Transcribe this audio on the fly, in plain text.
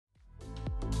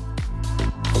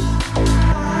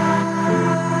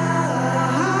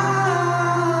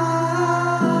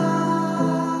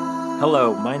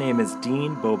Hello, my name is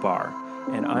Dean Bobar,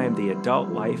 and I am the Adult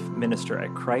Life Minister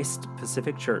at Christ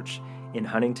Pacific Church in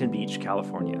Huntington Beach,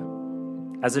 California.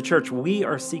 As a church, we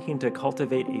are seeking to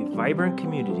cultivate a vibrant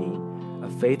community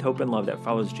of faith, hope, and love that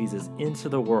follows Jesus into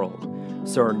the world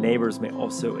so our neighbors may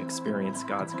also experience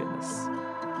God's goodness.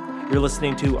 You're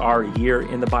listening to our Year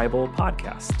in the Bible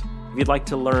podcast. If you'd like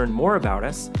to learn more about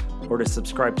us or to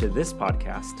subscribe to this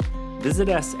podcast, visit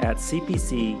us at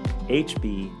cpchb.org.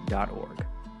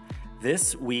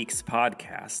 This week's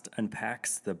podcast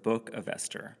unpacks the Book of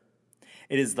Esther.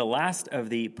 It is the last of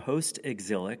the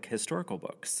post-exilic historical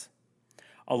books.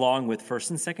 Along with 1st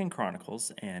and 2nd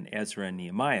Chronicles and Ezra and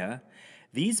Nehemiah,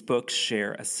 these books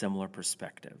share a similar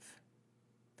perspective.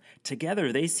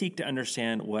 Together, they seek to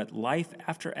understand what life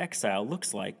after exile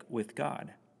looks like with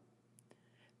God.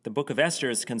 The Book of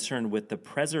Esther is concerned with the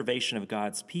preservation of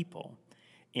God's people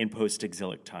in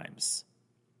post-exilic times.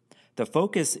 The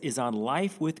focus is on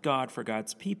life with God for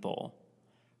God's people,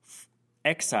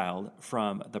 exiled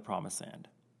from the Promised Land.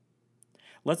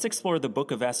 Let's explore the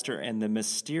Book of Esther and the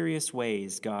mysterious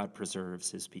ways God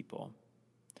preserves his people.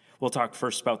 We'll talk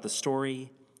first about the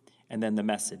story and then the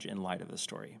message in light of the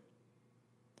story.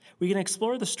 We can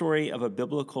explore the story of a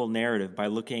biblical narrative by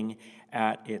looking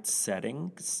at its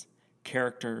settings,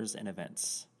 characters, and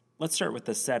events. Let's start with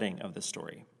the setting of the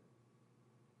story.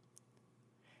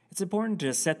 It's important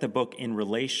to set the book in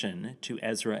relation to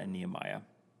Ezra and Nehemiah.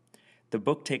 The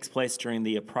book takes place during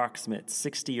the approximate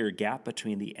 60-year gap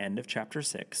between the end of chapter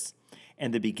 6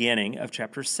 and the beginning of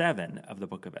chapter 7 of the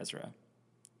book of Ezra.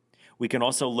 We can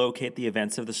also locate the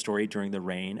events of the story during the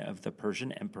reign of the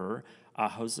Persian emperor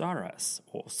Ahasuerus,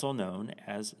 also known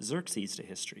as Xerxes to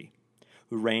history,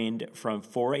 who reigned from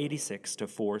 486 to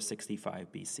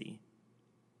 465 BC.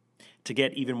 To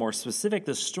get even more specific,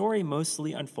 the story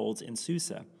mostly unfolds in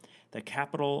Susa, the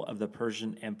capital of the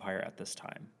Persian Empire at this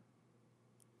time,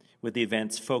 with the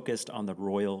events focused on the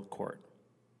royal court.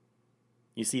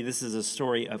 You see, this is a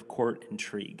story of court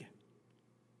intrigue.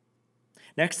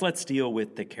 Next, let's deal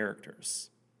with the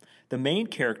characters. The main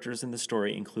characters in the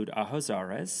story include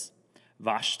Ahasuerus,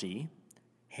 Vashti,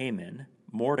 Haman,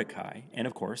 Mordecai, and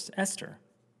of course, Esther.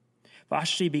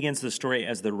 Vashti begins the story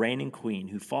as the reigning queen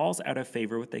who falls out of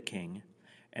favor with the king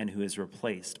and who is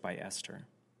replaced by Esther.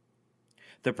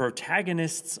 The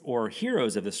protagonists or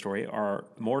heroes of the story are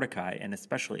Mordecai and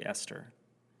especially Esther.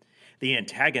 The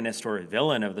antagonist or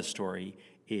villain of the story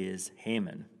is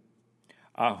Haman.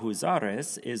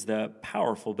 Ahasuerus is the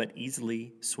powerful but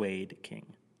easily swayed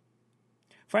king.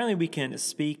 Finally, we can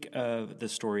speak of the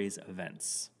story's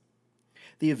events.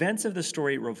 The events of the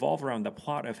story revolve around the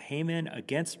plot of Haman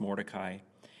against Mordecai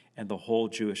and the whole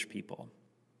Jewish people.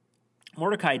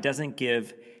 Mordecai doesn't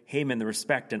give Haman the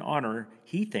respect and honor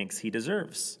he thinks he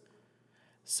deserves.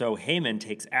 So Haman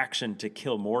takes action to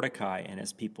kill Mordecai and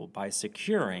his people by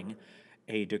securing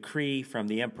a decree from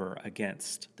the emperor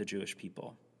against the Jewish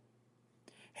people.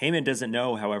 Haman doesn't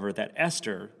know, however, that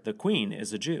Esther, the queen,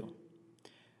 is a Jew.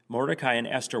 Mordecai and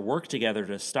Esther work together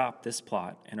to stop this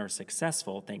plot and are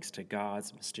successful thanks to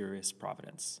God's mysterious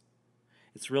providence.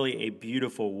 It's really a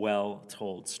beautiful,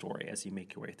 well-told story as you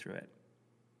make your way through it.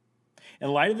 In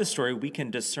light of the story, we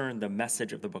can discern the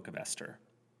message of the book of Esther.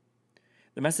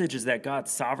 The message is that God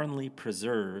sovereignly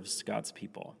preserves God's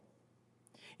people.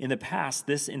 In the past,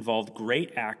 this involved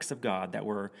great acts of God that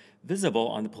were visible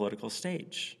on the political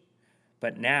stage.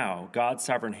 But now, God's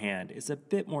sovereign hand is a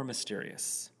bit more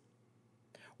mysterious.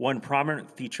 One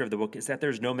prominent feature of the book is that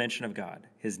there's no mention of God,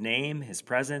 his name, his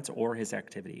presence, or his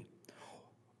activity,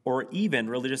 or even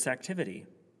religious activity.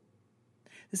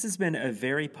 This has been a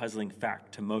very puzzling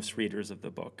fact to most readers of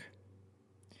the book.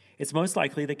 It's most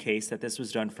likely the case that this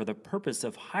was done for the purpose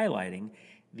of highlighting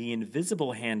the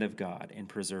invisible hand of God in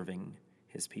preserving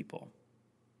his people.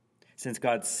 Since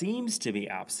God seems to be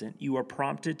absent, you are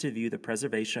prompted to view the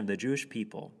preservation of the Jewish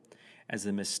people as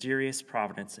the mysterious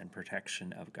providence and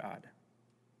protection of God.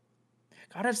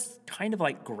 God is kind of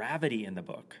like gravity in the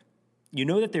book. You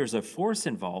know that there's a force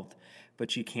involved,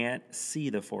 but you can't see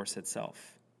the force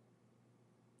itself.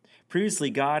 Previously,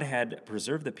 God had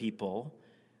preserved the people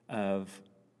of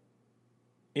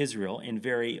Israel in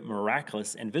very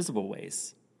miraculous and visible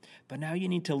ways. But now you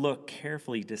need to look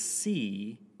carefully to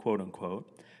see, quote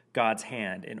unquote, God's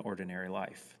hand in ordinary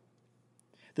life.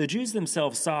 The Jews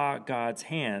themselves saw God's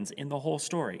hands in the whole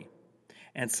story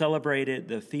and celebrated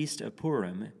the Feast of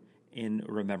Purim in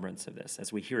remembrance of this,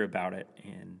 as we hear about it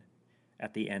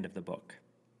at the end of the book.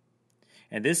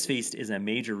 And this feast is a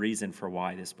major reason for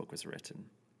why this book was written.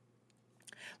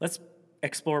 Let's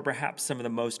explore perhaps some of the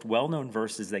most well-known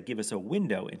verses that give us a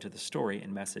window into the story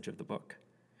and message of the book.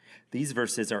 These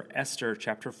verses are Esther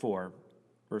chapter 4,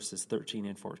 verses 13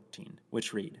 and 14,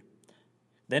 which read,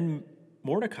 "Then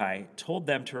Mordecai told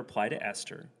them to reply to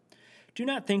Esther, 'Do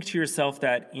not think to yourself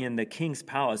that in the king's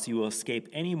palace you will escape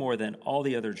any more than all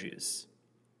the other Jews.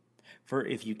 For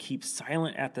if you keep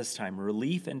silent at this time,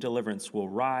 relief and deliverance will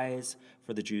rise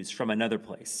for the Jews from another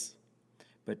place.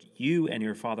 But you and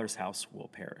your father's house will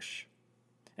perish.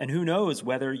 And who knows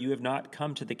whether you have not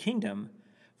come to the kingdom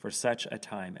for such a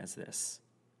time as this?'"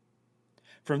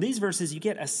 From these verses, you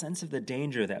get a sense of the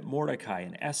danger that Mordecai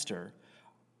and Esther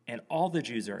and all the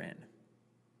Jews are in.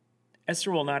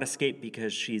 Esther will not escape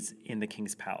because she's in the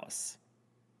king's palace.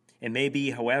 It may be,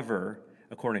 however,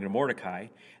 according to Mordecai,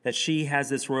 that she has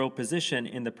this royal position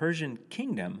in the Persian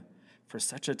kingdom for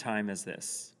such a time as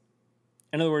this.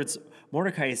 In other words,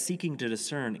 Mordecai is seeking to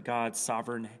discern God's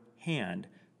sovereign hand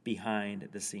behind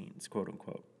the scenes, quote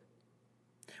unquote.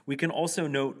 We can also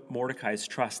note Mordecai's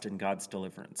trust in God's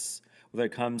deliverance, whether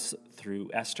it comes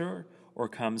through Esther or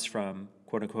comes from,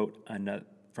 quote unquote,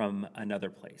 from another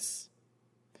place.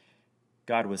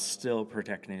 God was still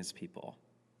protecting his people.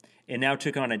 It now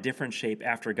took on a different shape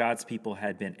after God's people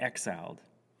had been exiled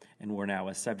and were now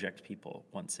a subject people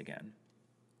once again.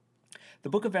 The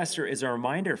book of Esther is a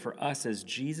reminder for us as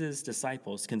Jesus'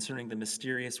 disciples concerning the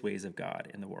mysterious ways of God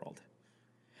in the world.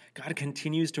 God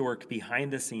continues to work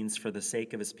behind the scenes for the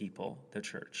sake of his people, the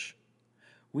church.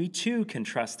 We too can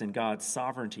trust in God's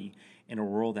sovereignty in a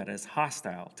world that is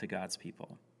hostile to God's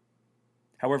people.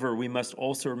 However, we must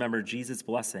also remember Jesus'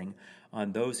 blessing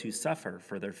on those who suffer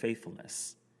for their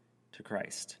faithfulness to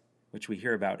Christ, which we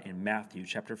hear about in Matthew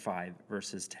chapter 5,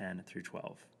 verses 10 through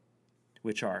 12,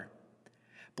 which are,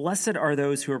 "Blessed are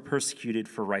those who are persecuted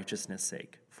for righteousness'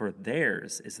 sake, for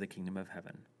theirs is the kingdom of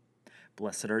heaven.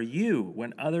 Blessed are you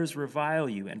when others revile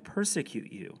you and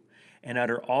persecute you and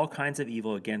utter all kinds of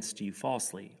evil against you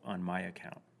falsely on my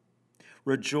account.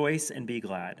 Rejoice and be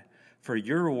glad, for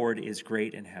your reward is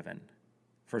great in heaven.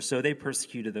 For so they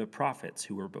persecuted the prophets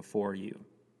who were before you."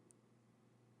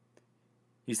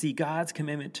 You see, God's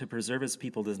commitment to preserve his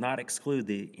people does not exclude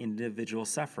the individual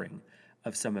suffering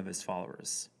of some of his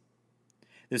followers.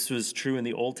 This was true in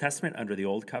the Old Testament under the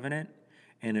Old Covenant,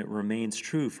 and it remains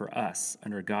true for us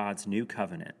under God's new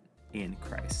covenant in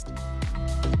Christ.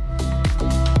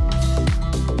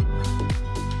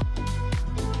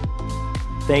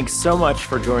 Thanks so much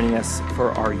for joining us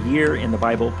for our Year in the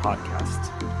Bible podcast.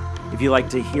 If you'd like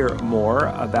to hear more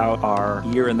about our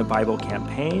Year in the Bible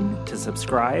campaign, to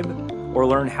subscribe, or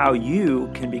learn how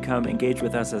you can become engaged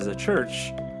with us as a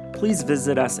church, please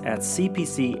visit us at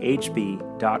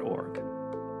cpchb.org.